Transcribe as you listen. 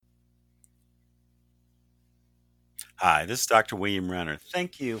Hi, this is Dr. William Renner.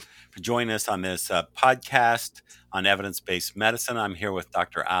 Thank you for joining us on this podcast on evidence based medicine. I'm here with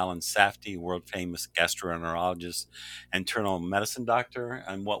Dr. Alan Safdie, world famous gastroenterologist, internal medicine doctor,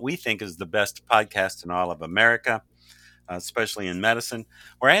 and what we think is the best podcast in all of America, especially in medicine.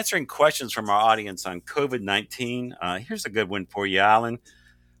 We're answering questions from our audience on COVID 19. Here's a good one for you, Alan.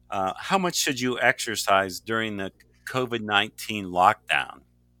 How much should you exercise during the COVID 19 lockdown?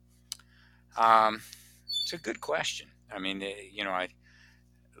 Um, it's a good question. I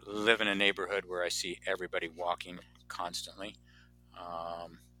live in a neighborhood where I see everybody walking constantly.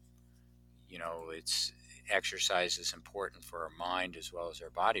 Um, it's exercise is important for our mind as well as our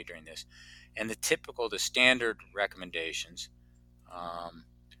body during this. And the standard recommendations um,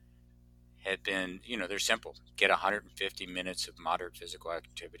 had been, they're simple. Get 150 minutes of moderate physical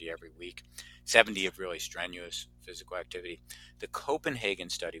activity every week, 70 of really strenuous physical activity. The Copenhagen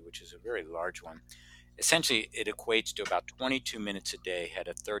study, which is a very large one, essentially, it equates to about 22 minutes a day had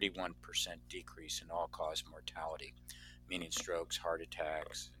a 31% decrease in all-cause mortality, meaning strokes, heart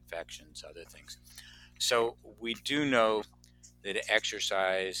attacks, infections, other things. So we do know that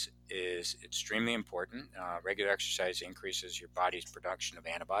exercise is extremely important. Regular exercise increases your body's production of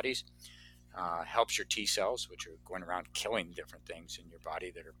antibodies, helps your T cells, which are going around killing different things in your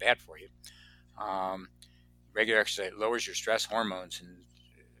body that are bad for you. Um, Regular exercise lowers your stress hormones, and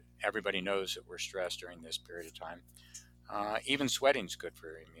everybody knows that we're stressed during this period of time. Even sweating is good for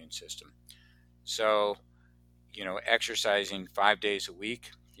your immune system. So, exercising 5 days a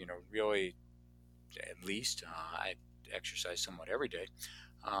week, really at least, I exercise somewhat every day.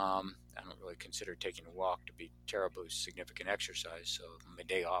 I don't really consider taking a walk to be terribly significant exercise. So, on my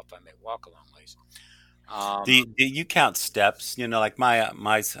day off, I may walk a long ways. Do Um, you count steps? Like my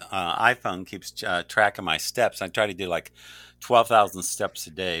iPhone keeps track of my steps. I try to do like 12,000 steps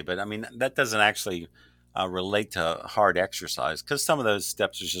a day, but I mean that doesn't actually relate to hard exercise because some of those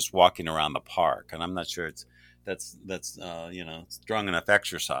steps is just walking around the park, and I'm not sure that's strong enough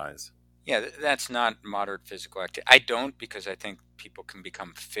exercise. yeah, that's not moderate physical activity. I don't because I think people can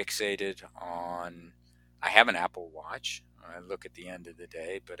become fixated on. I have an Apple Watch. I look at the end of the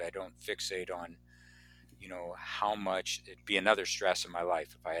day, but I don't fixate on how much it'd be another stress in my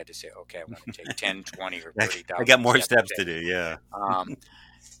life if I had to say, okay, I want to take 10, 20, or I got 30,000 more steps a steps day. to do. Yeah. Um,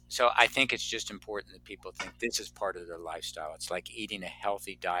 so I think it's just important that people think this is part of their lifestyle. It's like eating a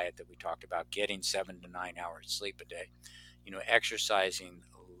healthy diet that we talked about, getting 7 to 9 hours sleep a day. Exercising,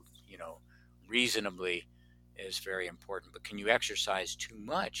 you know, reasonably is very important. But can you exercise too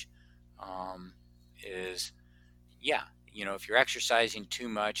much? Um, is Yeah, if you're exercising too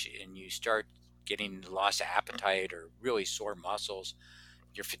much and you start getting loss of appetite or really sore muscles,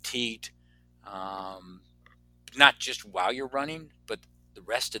 you're fatigued. Um, Not just while you're running, but the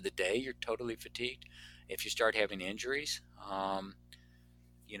rest of the day, you're totally fatigued. If you start having injuries,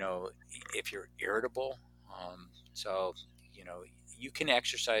 you know, if you're irritable, so, you know, you can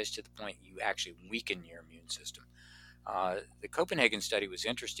exercise to the point you actually weaken your immune system. The Copenhagen study was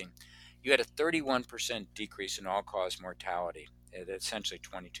interesting. You had a 31% decrease in all cause mortality at essentially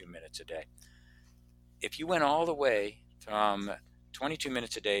 22 minutes a day. If you went all the way from 22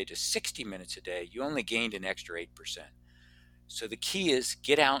 minutes a day to 60 minutes a day, you only gained an extra 8%. So the key is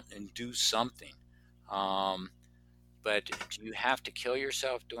get out and do something. Um, but do you have to kill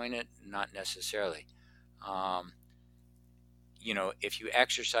yourself doing it? Not necessarily. Um, if you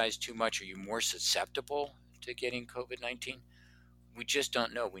exercise too much, are you more susceptible to getting COVID 19? We just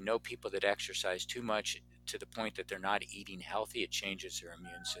don't know. We know people that exercise too much to the point that they're not eating healthy. It changes their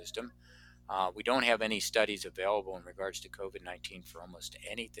immune system. We don't have any studies available in regards to COVID 19 for almost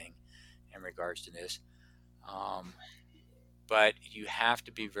anything in regards to this. Um, but you have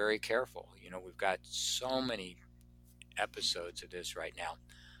to be very careful. We've got so many episodes of this right now.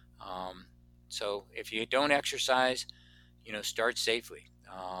 Um, so if you don't exercise, start safely.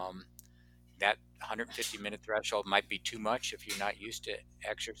 That 150-minute threshold might be too much if you're not used to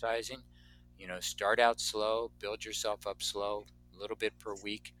exercising. Start out slow, build yourself up slow, a little bit per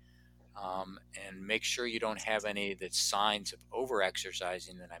week, and make sure you don't have any of the signs of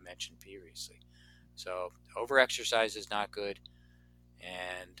over-exercising that I mentioned previously. So over-exercise is not good,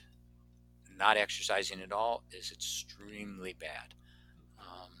 and not exercising at all is extremely bad.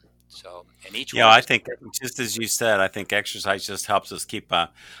 And each one I is think different. just as you said, I think exercise just helps us keep a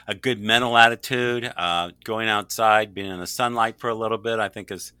good mental attitude. Going outside, being in the sunlight for a little bit, I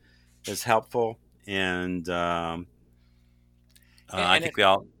think is helpful. And I And it, think we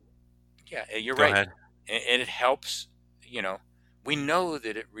all yeah, you're go right. ahead. And it helps, you know, we know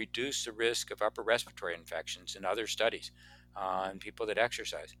that it reduced the risk of upper respiratory infections in other studies in people that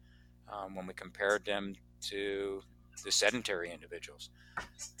exercise when we compared them to the sedentary individuals.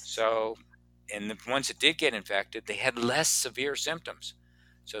 So, and the ones that did get infected, they had less severe symptoms.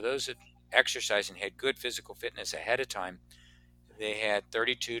 So those that exercised and had good physical fitness ahead of time, they had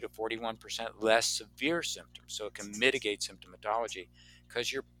 32 to 41% less severe symptoms. So it can mitigate symptomatology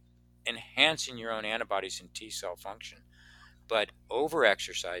because you're enhancing your own antibodies and T cell function. But over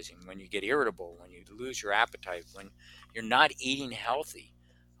exercising, when you get irritable, when you lose your appetite, when you're not eating healthy,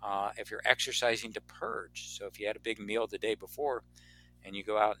 if you're exercising to purge, so if you had a big meal the day before and you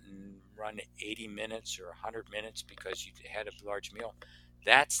go out and run 80 minutes or 100 minutes because you had a large meal,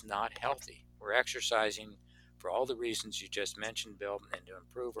 that's not healthy. We're exercising for all the reasons you just mentioned, Bill, and to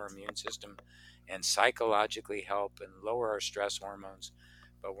improve our immune system and psychologically help and lower our stress hormones,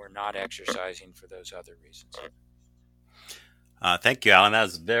 but we're not exercising for those other reasons. Thank you, Alan. That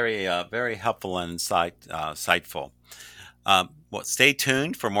was very helpful and insightful. Well, stay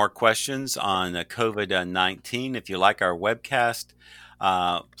tuned for more questions on COVID-19. If you like our webcast,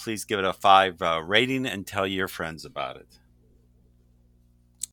 please give it a 5 rating and tell your friends about it.